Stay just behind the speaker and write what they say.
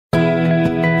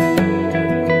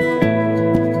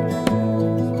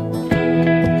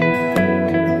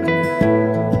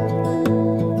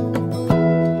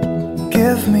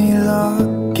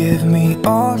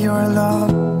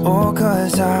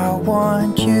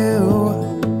you.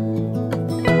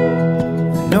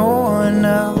 No one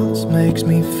else makes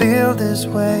me feel this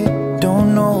way. Don't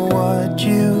know what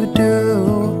you do.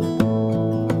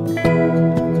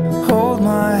 Hold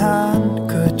my hand,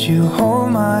 could you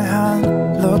hold my hand?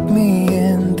 Look me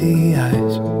in the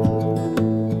eyes.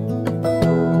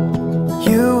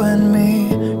 You and me,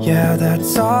 yeah,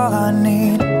 that's all I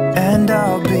need. And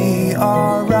I'll be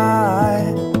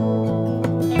alright.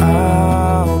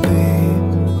 I'll be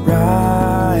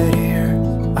right here.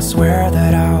 I swear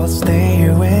that I'll stay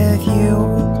here with you.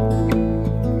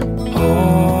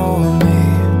 Hold me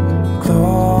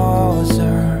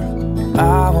closer.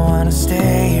 I wanna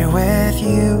stay here with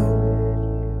you.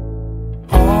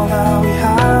 All that we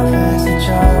have is each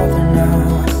other now.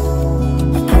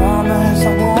 I promise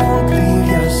I won't leave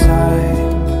your side.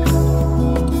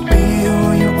 Be who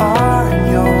you are and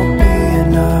you'll be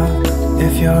enough.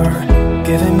 If you're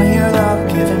giving me your love,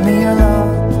 giving me your love.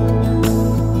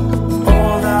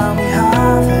 All that we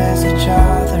have is each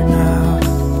other now.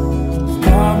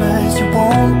 Promise you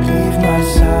won't leave my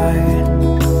side.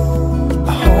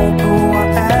 I hope who I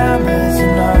am is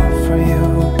enough for you.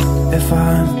 If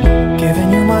I'm giving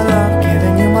you my love,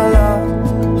 giving you my love,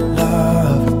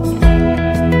 love.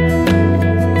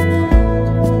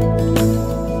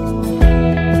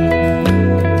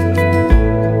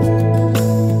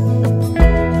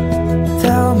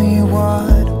 Tell me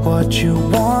what you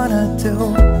wanna do.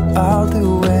 I'll do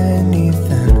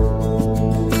anything,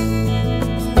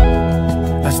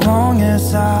 as long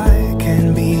as I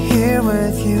can be here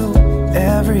with you.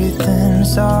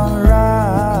 Everything's alright.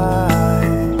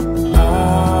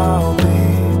 I'll be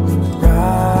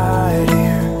right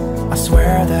here. I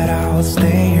swear that I'll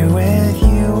stay here